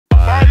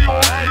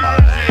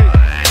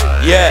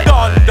Yeah.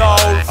 Dondo,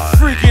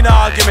 freaking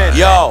argument.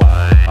 Yo.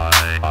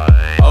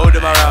 Hold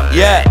them around.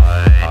 Yeah.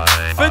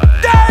 For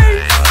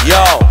days.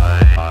 Yo.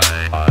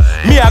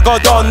 Me I go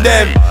done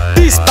them.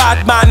 This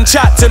bad man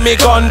chat to me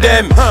gun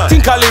them.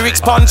 Think of lyrics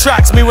pon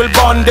tracks, me will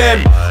bond them.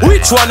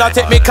 Which one I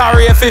take me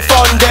career fi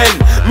fund them?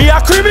 Me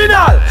a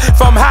criminal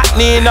from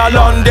Hackney in a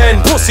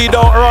London. Pussy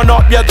don't run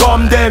up your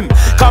gum them.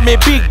 Cause me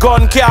big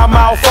gun can't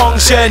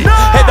malfunction.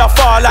 Head a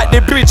fall like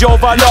the bridge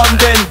over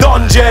London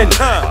Dungeon.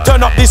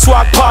 Turn up the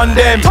swag pon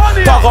them.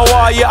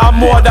 Tuggawar, yeah, I'm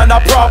more than a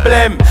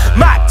problem.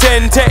 Mac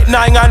 10, Tech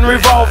 9 and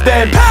revolve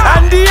them.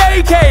 And the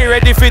AK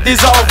ready fi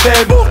dissolve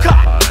them.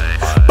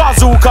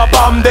 Bazooka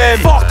bomb them.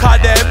 Fuck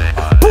of them.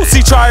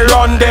 Pussy try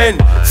run then.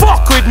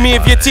 Fuck with me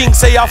if you think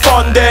say you're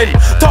fun then.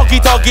 Tuggy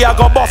I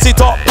go boss it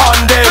up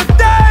on them.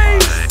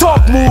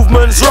 Tug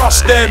movements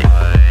rush them.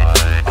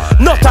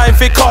 No time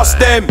for cost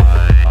them.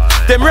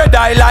 Them red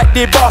eye like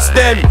the boss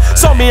them.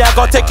 So me I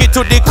go take it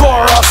to the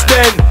chorus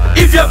then.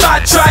 If you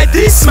bad try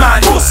this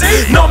man,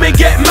 pussy. No me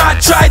get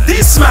mad try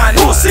this man,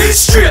 pussy.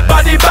 Straight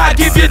body bag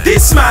give you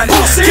this man,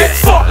 pussy. Get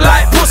fucked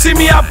like pussy,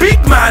 me a big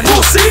man,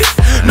 pussy.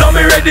 No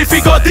me ready fi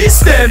go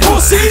this them,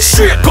 pussy.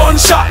 Straight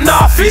gunshot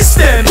nah fist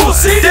them,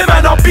 pussy. Them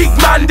a no big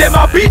man, them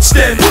a bitch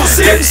them,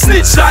 pussy. Them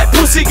snitch like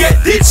pussy,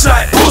 get ditch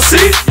like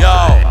pussy.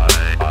 Yo.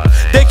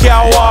 They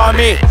can't war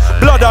me.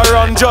 Blood a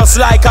run just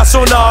like a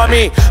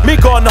tsunami. Me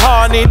gun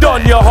horny,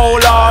 done your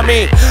whole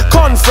army.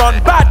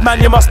 Confront bad man,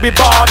 you must be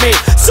balmy.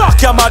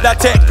 Suck your mother,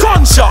 take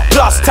gunshot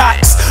plus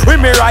tax.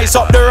 When me rise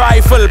up the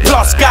rifle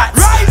plus cats.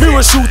 Me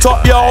will shoot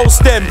up your house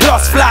them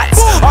plus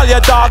flats. All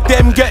your dog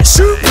them get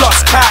shoot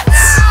plus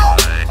cats.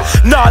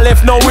 Nah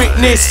left no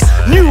witness.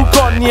 New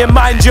gun, you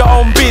mind your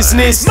own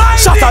business.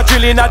 Shot a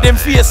drilling at them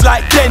face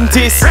like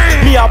dentist.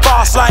 Me a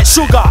boss like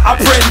sugar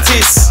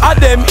apprentice. A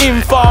them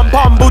inform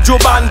Pambuju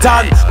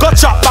Bantan. Got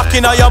chop back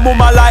in your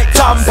mama like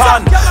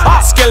tampon.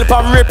 Ask help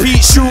and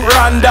repeat, shoot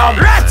random.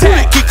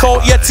 Pull kick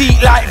out your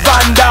teeth like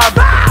Van Damme.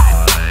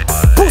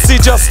 Pussy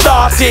just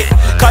start it.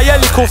 Cause your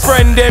little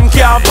friend them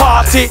can't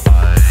part it.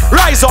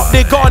 Rise up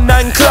the gun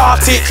and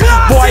clot it.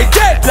 Boy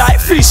dead like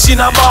fish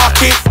in a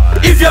market.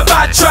 If you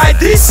bad try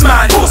this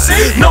man,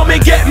 pussy. No me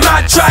get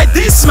mad try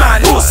this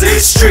man, pussy.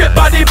 Straight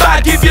body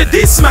bag give you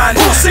this man,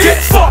 pussy.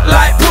 Get fucked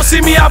like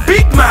pussy, me a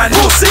big man,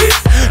 pussy.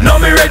 No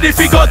me ready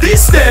fi go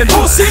this them,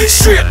 pussy.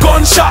 Straight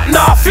gunshot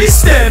nah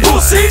fist them,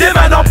 pussy. Them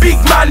a no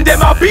big man,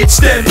 them a bitch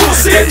them,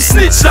 pussy. Them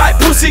snitch like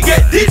pussy,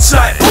 get ditch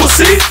like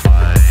pussy.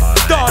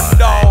 Done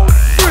down.